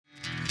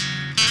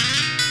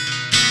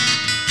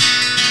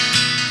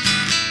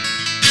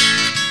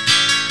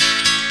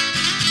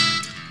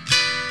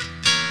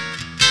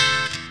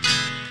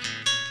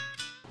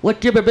Let's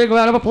give a big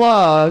round of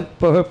applause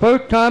for her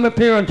first time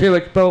appearance here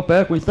at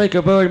Spofest. We thank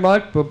her very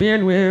much for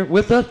being here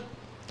with us,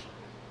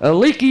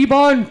 Aliki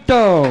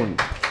Barnstone.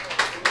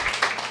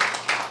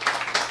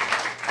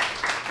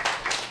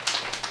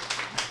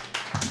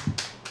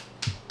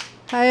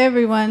 Hi,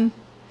 everyone.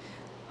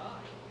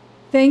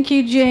 Thank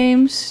you,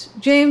 James.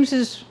 James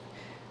is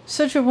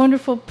such a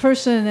wonderful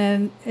person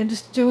and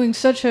is doing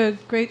such a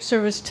great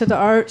service to the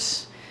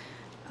arts.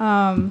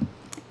 And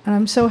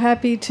I'm so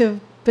happy to have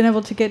been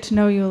able to get to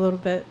know you a little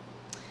bit.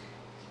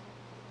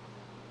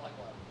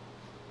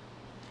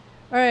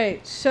 All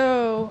right,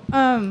 so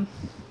I'm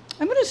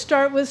going to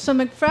start with some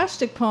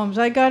ekphrastic poems.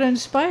 I got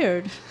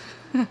inspired.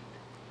 Can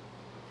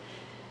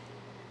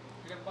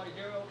everybody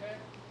hear okay?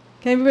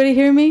 Can everybody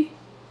hear me?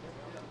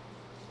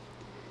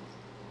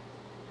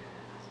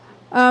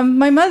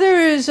 My mother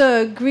is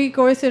a Greek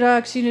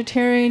Orthodox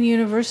Unitarian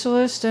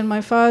Universalist, and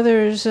my father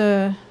is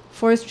a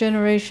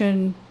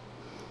fourth-generation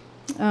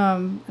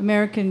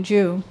American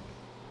Jew.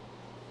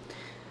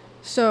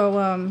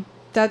 So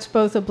that's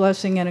both a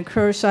blessing and a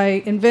curse.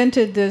 I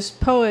invented this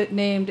poet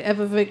named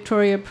Eva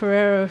Victoria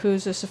Pereira,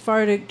 who's a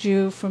Sephardic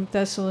Jew from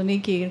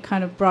Thessaloniki, and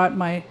kind of brought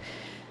my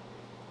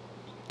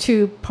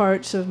two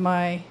parts of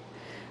my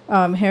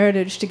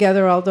heritage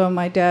together, although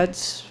my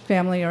dad's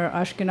family are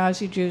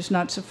Ashkenazi Jews,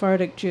 not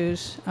Sephardic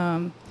Jews.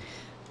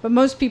 But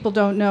most people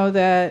don't know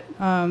that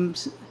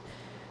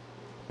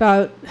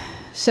about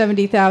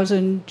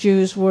 70,000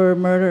 Jews were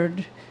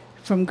murdered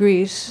from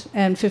Greece,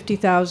 and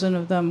 50,000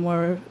 of them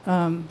were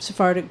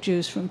Sephardic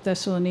Jews from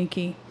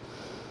Thessaloniki.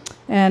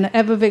 And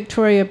Eva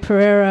Victoria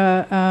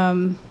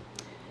Pereira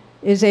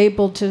is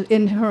able to,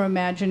 in her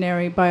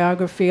imaginary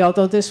biography,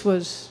 although this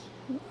was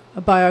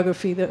a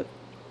biography that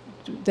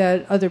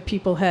other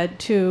people had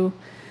too,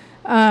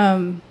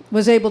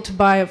 was able to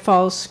buy a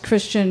false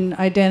Christian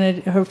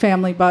identity. Her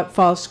family bought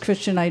false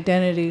Christian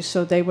identities,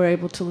 so they were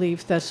able to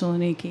leave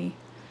Thessaloniki.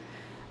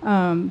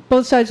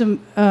 Both sides of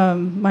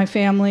my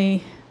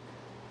family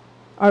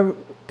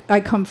I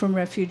come from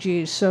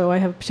refugees, so I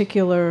have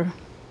particular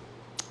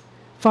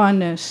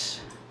fondness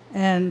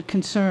and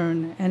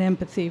concern and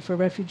empathy for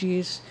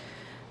refugees.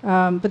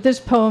 But this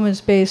poem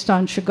is based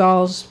on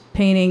Chagall's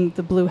painting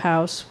The Blue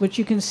House, which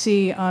you can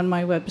see on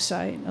my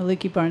website,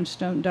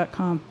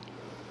 alikibarnstone.com.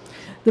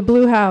 The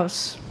Blue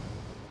House.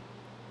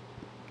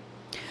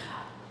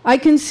 I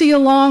can see a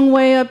long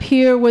way up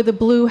here where the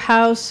blue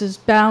house is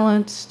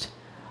balanced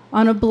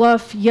on a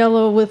bluff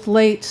yellow with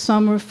late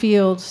summer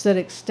fields that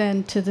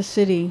extend to the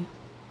city.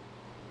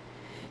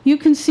 You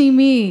can see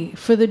me,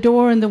 for the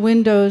door and the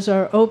windows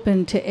are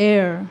open to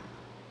air.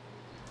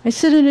 I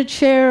sit in a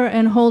chair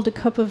and hold a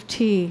cup of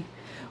tea.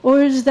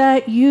 Or is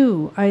that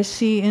you I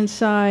see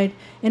inside?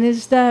 And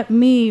is that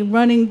me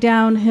running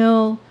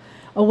downhill,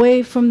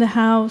 away from the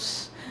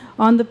house,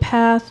 on the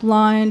path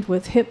lined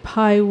with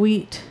hip-high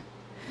wheat?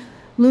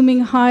 Looming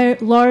higher,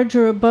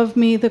 larger above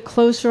me, the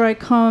closer I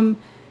come,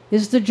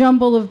 is the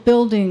jumble of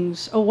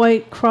buildings, a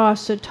white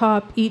cross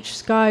atop each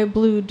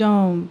sky-blue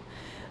dome,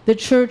 the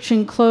church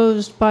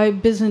enclosed by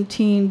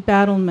Byzantine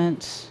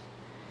battlements.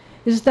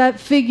 Is that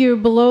figure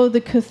below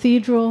the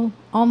cathedral,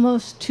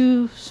 almost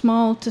too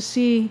small to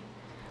see,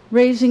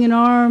 raising an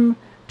arm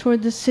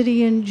toward the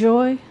city in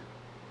joy,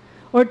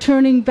 or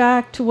turning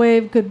back to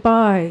wave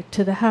goodbye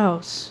to the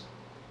house?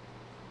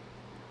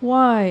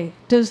 Why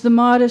does the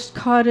modest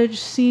cottage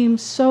seem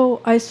so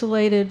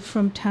isolated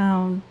from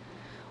town?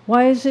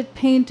 Why is it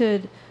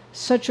painted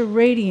such a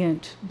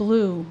radiant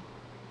blue?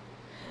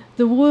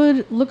 The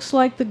wood looks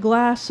like the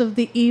glass of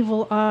the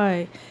evil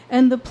eye,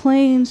 and the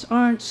plains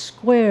aren't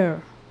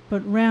square,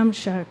 but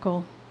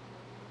ramshackle.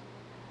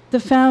 The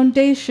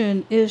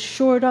foundation is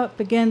shored up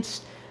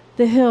against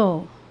the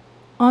hill,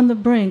 on the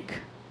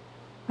brink.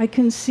 I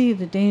can see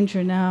the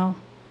danger now.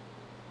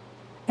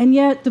 And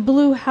yet the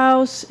blue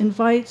house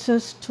invites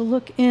us to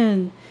look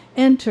in,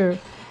 enter,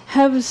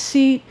 have a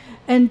seat,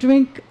 and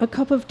drink a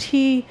cup of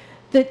tea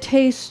that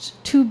tastes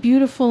too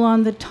beautiful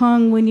on the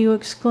tongue when you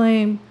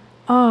exclaim,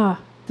 "Ah,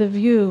 the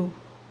view."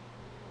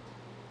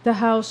 The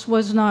house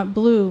was not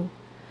blue.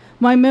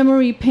 My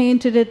memory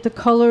painted it the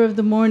color of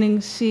the morning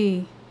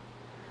sea.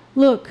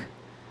 Look,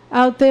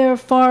 out there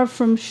far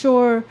from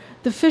shore,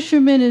 the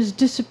fisherman is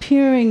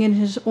disappearing in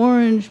his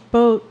orange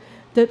boat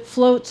that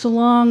floats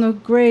along a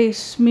gray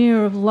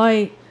smear of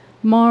light,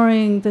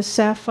 marring the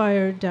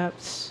sapphire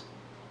depths.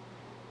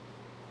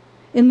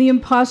 In the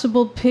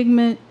impossible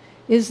pigment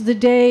is the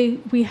day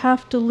we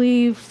have to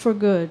leave for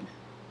good,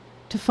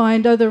 to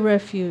find other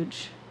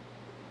refuge.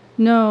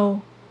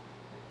 No,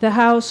 the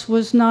house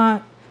was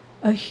not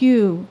a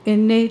hue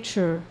in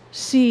nature,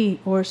 sea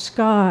or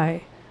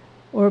sky,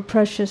 or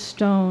precious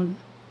stone.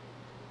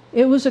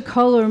 It was a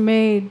color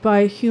made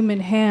by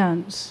human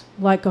hands,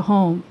 like a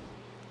home.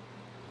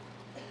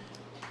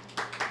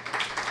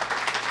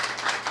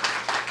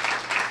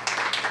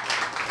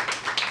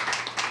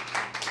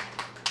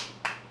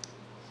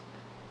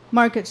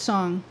 Market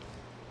Song.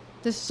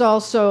 This is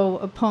also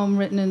a poem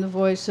written in the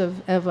voice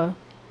of Eva.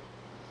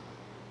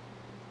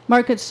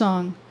 Market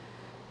Song.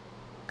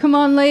 Come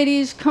on,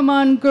 ladies, come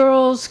on,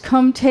 girls,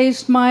 come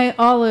taste my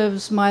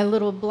olives, my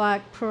little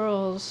black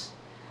pearls.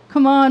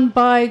 Come on,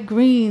 buy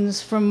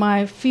greens from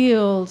my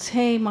fields.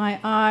 Hey, my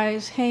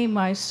eyes, hey,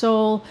 my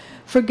soul,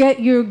 forget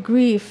your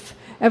grief.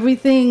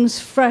 Everything's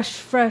fresh,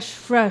 fresh,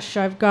 fresh.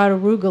 I've got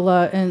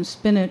arugula and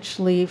spinach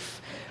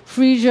leaf,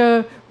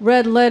 freesia,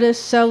 red lettuce,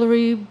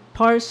 celery,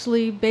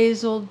 parsley,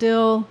 basil,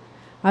 dill.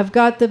 I've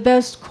got the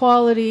best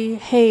quality,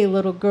 hey,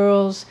 little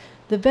girls,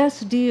 the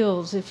best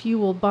deals if you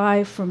will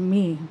buy from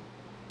me.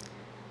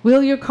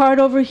 Wheel your cart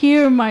over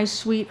here, my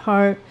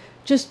sweetheart.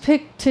 Just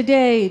pick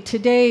today,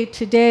 today,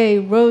 today,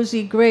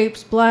 rosy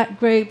grapes,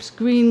 black grapes,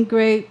 green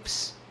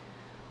grapes.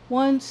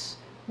 Once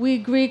we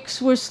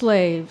Greeks were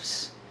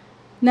slaves.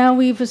 Now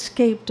we've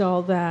escaped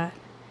all that.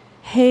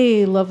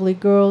 Hey, lovely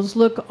girls,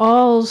 look,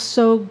 all's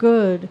so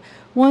good.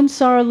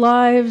 Once our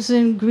lives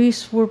in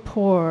Greece were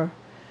poor.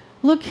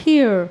 Look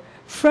here,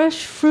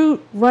 fresh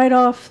fruit right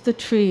off the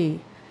tree.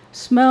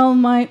 Smell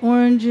my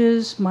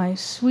oranges, my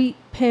sweet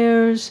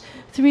pears,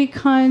 3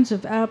 kinds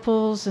of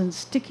apples and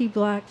sticky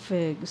black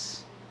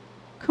figs.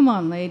 Come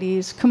on,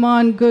 ladies, come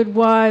on, good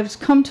wives,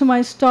 come to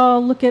my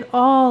stall, look at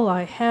all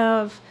I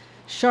have.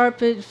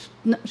 Sharpest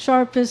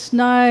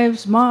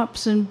knives,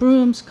 mops and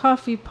brooms,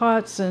 coffee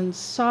pots and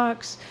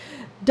socks,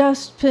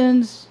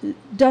 dustbins,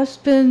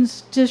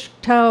 dish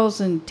towels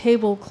and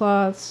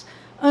tablecloths,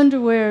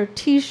 underwear,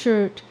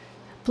 t-shirt,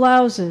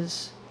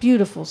 blouses,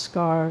 beautiful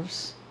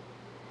scarves.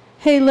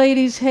 Hey,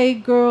 ladies, hey,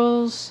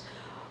 girls.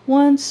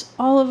 Once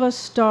all of us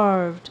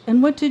starved,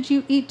 and what did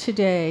you eat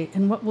today,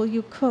 and what will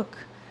you cook?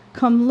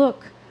 Come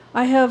look,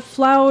 I have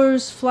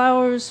flowers,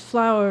 flowers,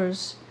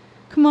 flowers.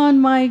 Come on,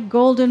 my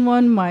golden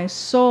one, my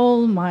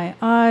soul, my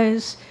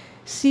eyes.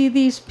 See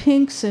these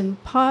pinks in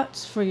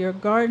pots for your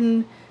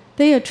garden,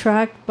 they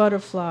attract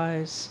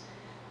butterflies.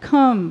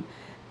 Come,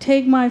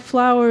 take my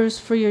flowers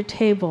for your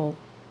table.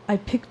 I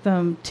picked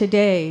them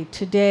today,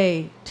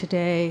 today,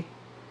 today.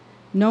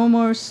 No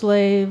more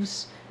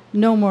slaves,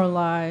 no more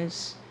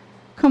lies.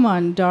 Come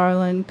on,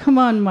 darling, come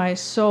on, my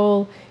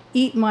soul,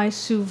 eat my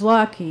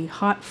souvlaki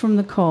hot from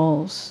the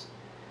coals.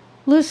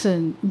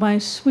 Listen, my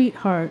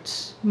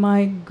sweethearts,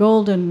 my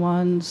golden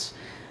ones,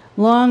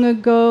 long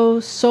ago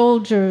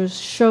soldiers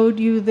showed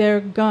you their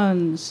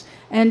guns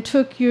and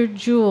took your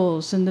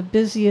jewels in the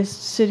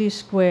busiest city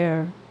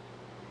square.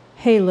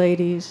 Hey,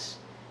 ladies,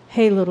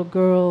 hey, little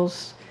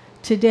girls,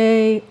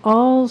 today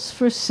all's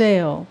for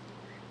sale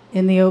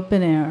in the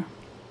open air.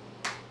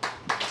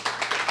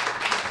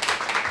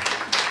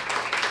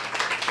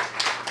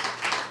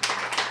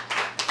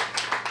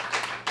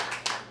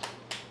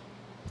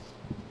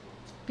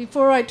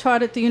 Before I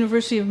taught at the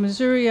University of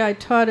Missouri, I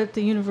taught at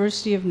the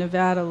University of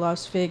Nevada,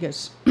 Las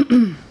Vegas.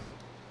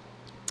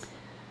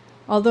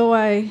 Although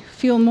I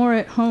feel more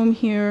at home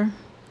here,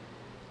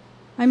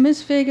 I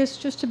miss Vegas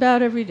just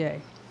about every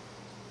day.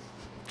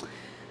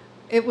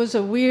 It was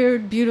a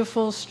weird,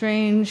 beautiful,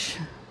 strange,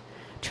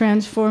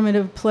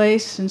 transformative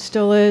place, and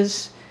still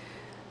is.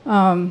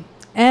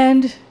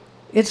 And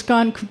it's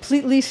gone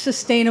completely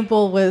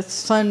sustainable with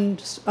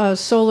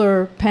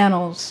solar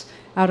panels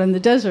out in the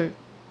desert.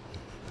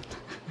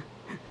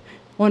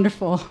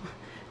 Wonderful.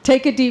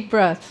 Take a deep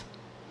breath.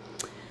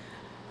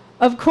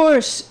 Of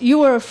course,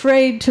 you are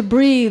afraid to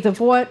breathe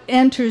of what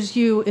enters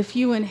you if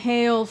you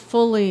inhale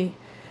fully.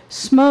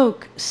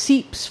 Smoke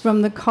seeps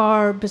from the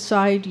car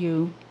beside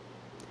you.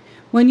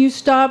 When you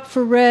stop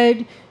for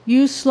red,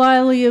 you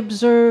slyly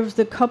observe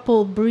the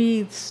couple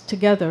breathes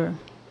together.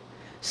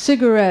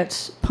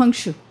 Cigarettes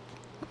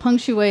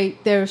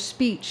punctuate their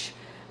speech,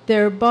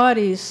 their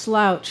bodies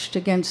slouched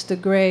against the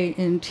gray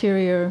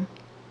interior.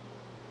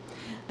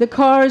 The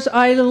cars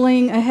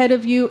idling ahead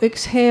of you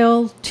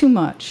exhale too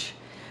much.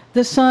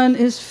 The sun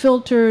is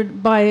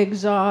filtered by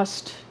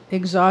exhaust,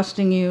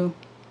 exhausting you.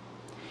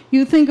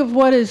 You think of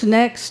what is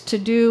next to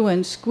do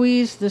and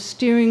squeeze the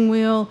steering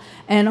wheel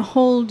and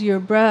hold your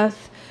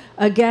breath.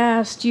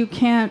 Aghast, you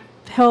can't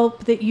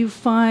help that you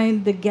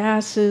find the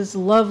gases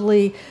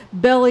lovely,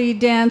 belly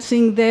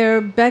dancing there,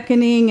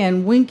 beckoning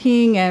and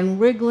winking and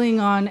wriggling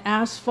on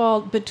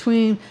asphalt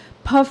between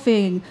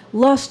puffing,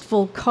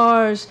 lustful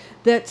cars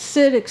that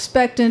sit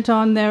expectant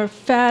on their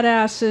fat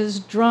asses,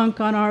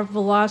 drunk on our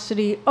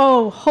velocity.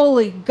 Oh,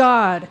 holy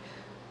God!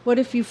 What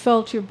if you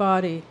felt your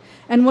body?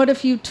 And what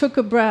if you took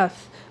a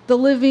breath, the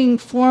living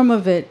form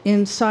of it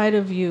inside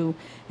of you,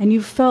 and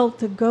you felt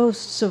the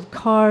ghosts of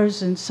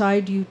cars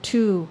inside you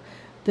too?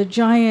 The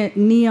giant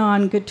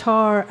neon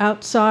guitar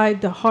outside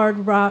the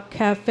Hard Rock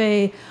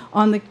Cafe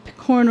on the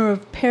corner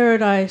of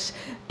Paradise,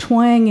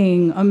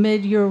 twanging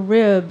amid your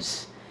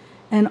ribs.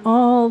 And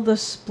all the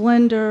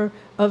splendor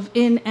of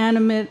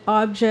inanimate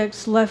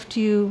objects left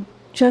you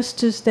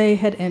just as they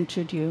had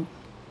entered you.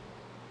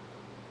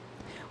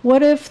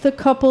 What if the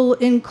couple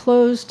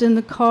enclosed in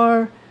the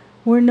car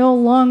were no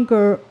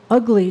longer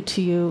ugly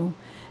to you,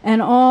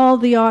 and all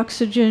the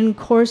oxygen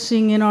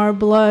coursing in our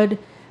blood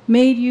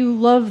made you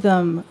love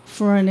them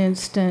for an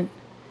instant,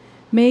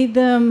 made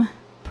them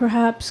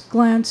perhaps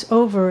glance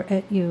over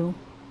at you,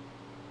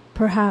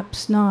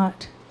 perhaps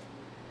not.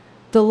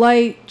 The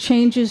light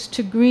changes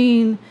to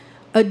green,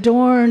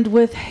 adorned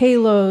with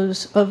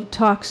halos of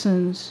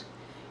toxins.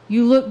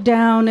 You look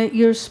down at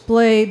your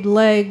splayed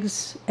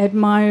legs,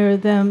 admire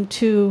them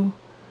too.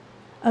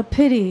 A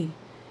pity,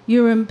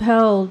 you're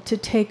impelled to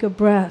take a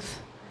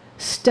breath,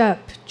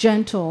 step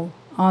gentle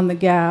on the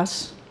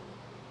gas.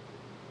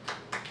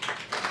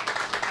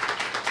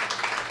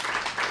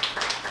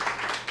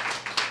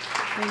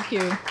 Thank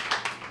you.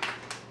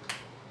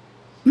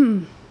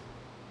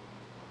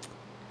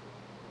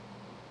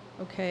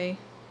 Okay.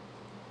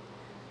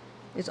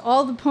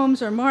 All the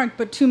poems are marked,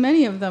 but too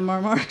many of them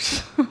are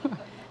marked.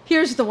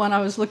 Here's the one I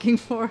was looking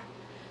for.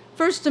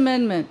 First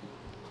Amendment.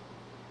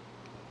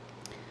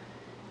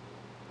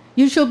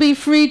 You shall be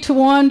free to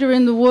wander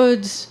in the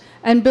woods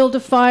and build a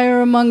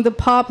fire among the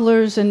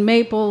poplars and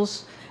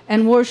maples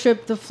and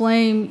worship the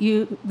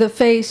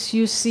face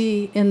you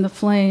see in the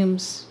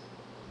flames.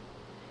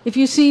 If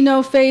you see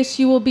no face,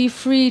 you will be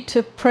free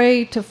to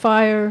pray to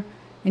fire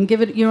and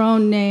give it your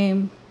own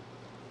name.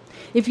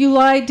 If you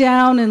lie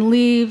down in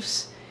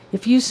leaves,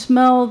 if you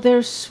smell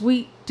their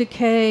sweet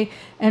decay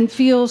and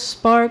feel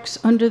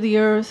sparks under the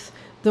earth,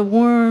 the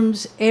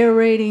worms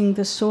aerating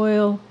the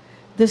soil,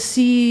 the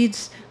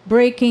seeds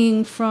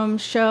breaking from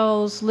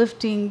shells,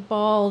 lifting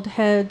bald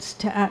heads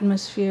to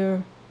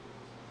atmosphere.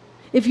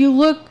 If you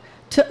look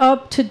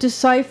up to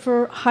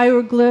decipher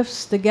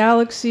hieroglyphs, the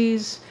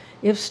galaxies,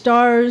 if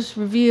stars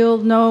reveal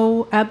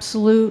no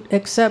absolute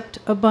except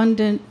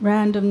abundant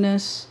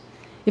randomness,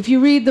 if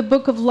you read the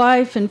book of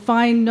life and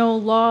find no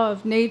law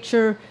of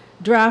nature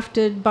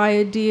drafted by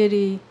a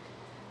deity,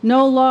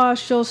 no law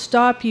shall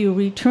stop you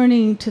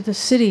returning to the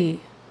city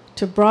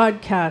to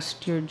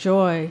broadcast your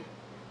joy.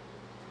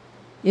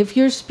 If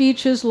your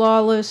speech is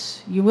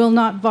lawless, you will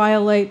not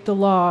violate the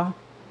law.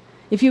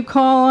 If you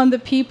call on the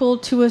people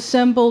to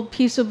assemble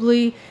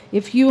peaceably,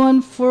 if you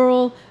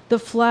unfurl the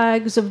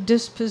flags of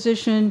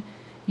disposition,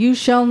 you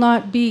shall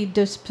not be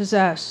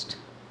dispossessed.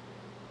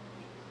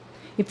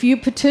 If you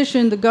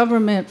petition the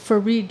government for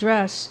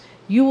redress,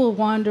 you will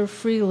wander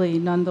freely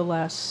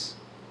nonetheless.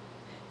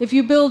 If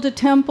you build a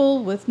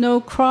temple with no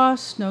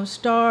cross, no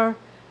star,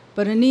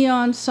 but a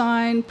neon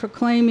sign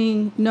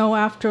proclaiming no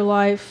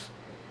afterlife,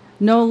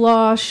 no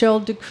law shall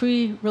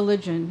decree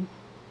religion.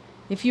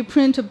 If you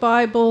print a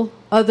Bible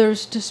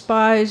others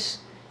despise,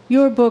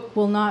 your book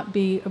will not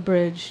be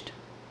abridged.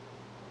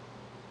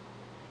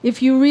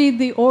 If you read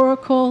the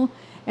oracle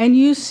and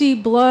you see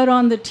blood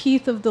on the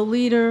teeth of the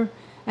leader,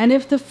 and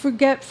if the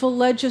forgetful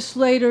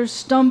legislators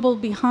stumble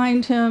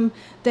behind him,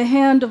 the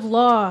hand of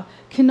law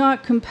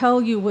cannot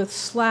compel you with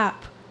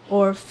slap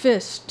or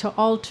fist to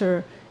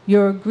alter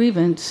your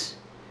grievance.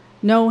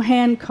 No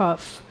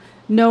handcuff,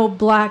 no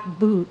black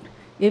boot,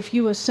 if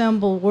you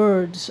assemble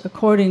words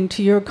according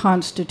to your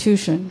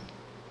constitution.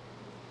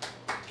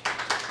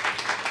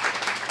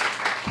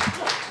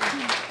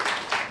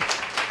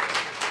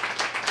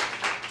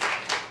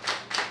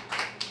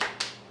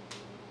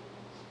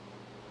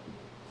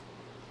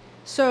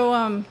 So,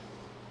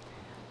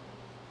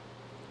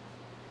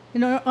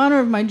 in honor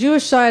of my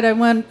Jewish side, I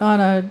went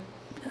on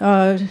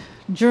a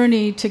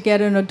journey to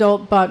get an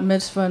adult bat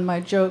mitzvah, and my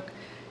joke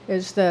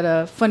is that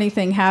a funny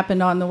thing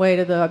happened on the way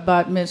to the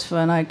bat mitzvah,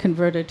 and I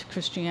converted to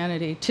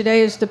Christianity.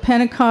 Today is the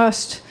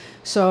Pentecost,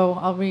 so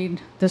I'll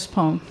read this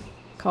poem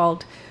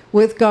called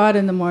With God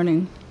in the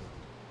Morning.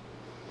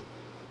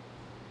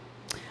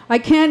 I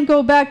can't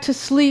go back to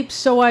sleep,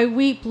 so I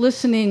weep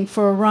listening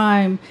for a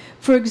rhyme.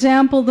 For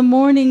example, the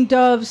mourning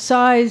dove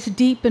sighs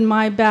deep in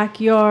my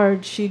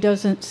backyard. She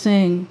doesn't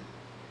sing.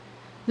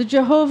 The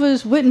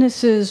Jehovah's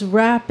Witnesses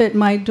rap at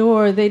my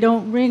door. They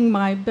don't ring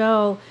my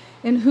bell,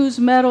 in whose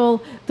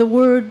metal the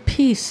word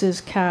peace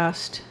is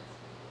cast.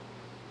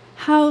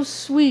 How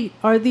sweet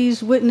are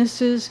these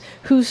witnesses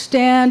who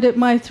stand at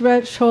my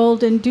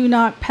threshold and do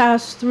not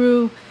pass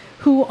through,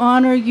 who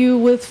honor you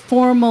with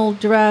formal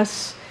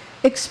dress,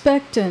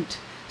 expectant,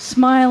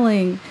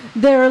 smiling,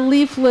 their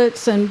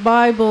leaflets and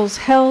Bibles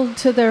held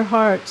to their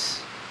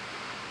hearts.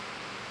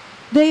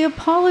 They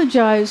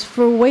apologize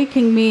for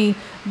waking me,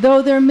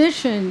 though their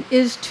mission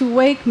is to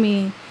wake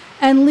me,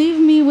 and leave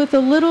me with a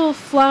little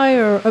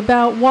flyer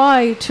about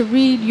why to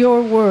read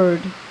your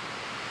word.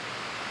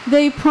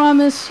 They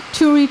promise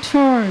to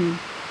return,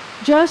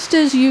 just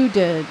as you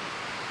did.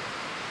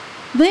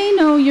 They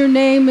know your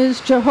name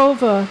is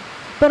Jehovah,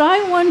 but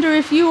I wonder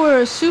if you are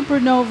a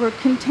supernova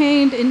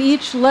contained in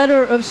each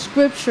letter of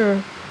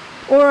Scripture,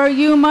 or are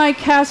you my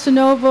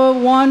Casanova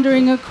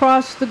wandering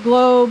across the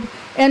globe,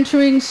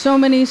 entering so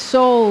many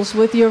souls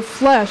with your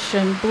flesh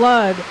and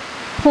blood,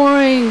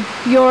 pouring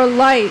your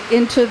light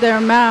into their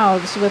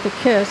mouths with a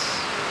kiss?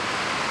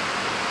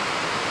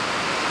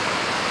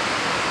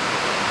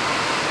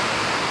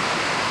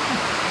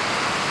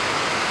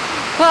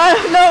 I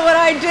don't know what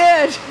I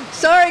did.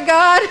 Sorry,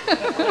 God.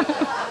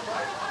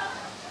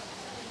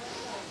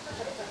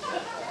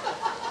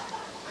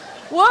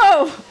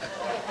 Whoa!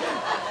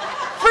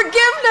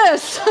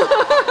 Forgiveness!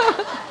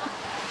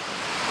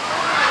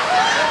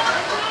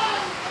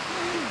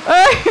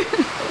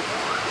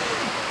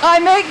 I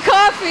make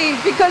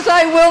coffee because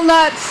I will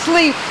not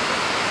sleep.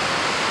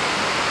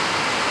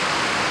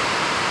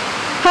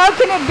 How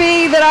can it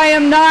be that I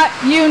am not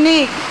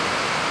unique?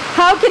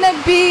 How can it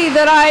be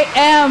that I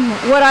am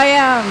what I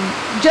am,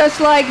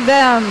 just like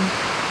them,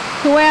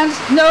 who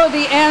know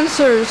the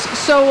answers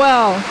so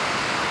well?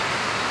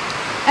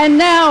 And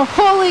now,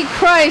 holy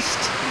Christ,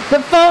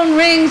 the phone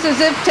rings as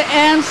if to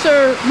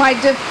answer my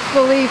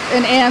disbelief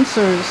in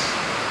answers.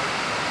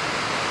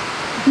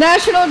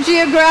 National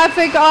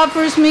Geographic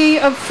offers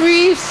me a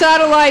free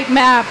satellite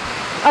map,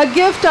 a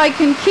gift I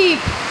can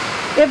keep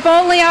if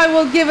only I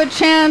will give a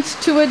chance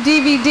to a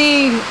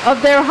DVD of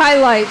their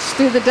highlights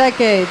through the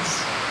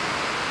decades.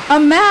 A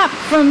map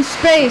from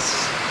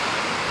space.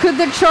 Could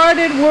the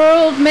charted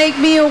world make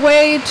me a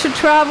way to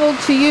travel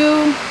to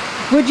you?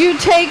 Would you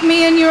take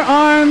me in your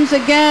arms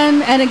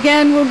again and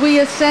again would we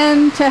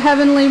ascend to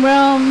heavenly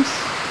realms?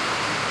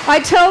 I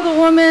tell the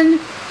woman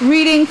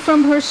reading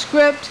from her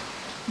script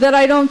that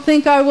I don't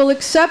think I will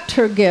accept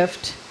her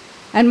gift,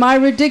 and my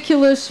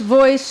ridiculous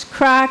voice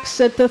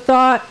cracks at the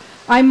thought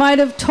I might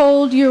have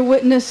told your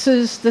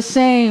witnesses the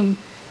same,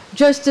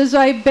 just as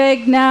I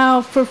beg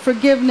now for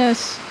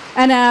forgiveness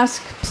and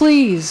ask,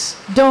 please,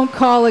 don't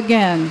call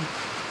again.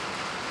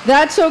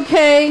 That's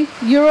okay,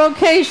 you're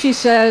okay, she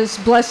says,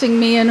 blessing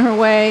me in her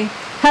way.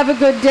 Have a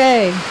good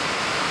day.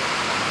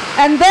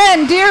 And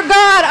then, dear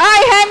God, I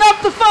hang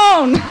up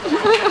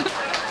the phone.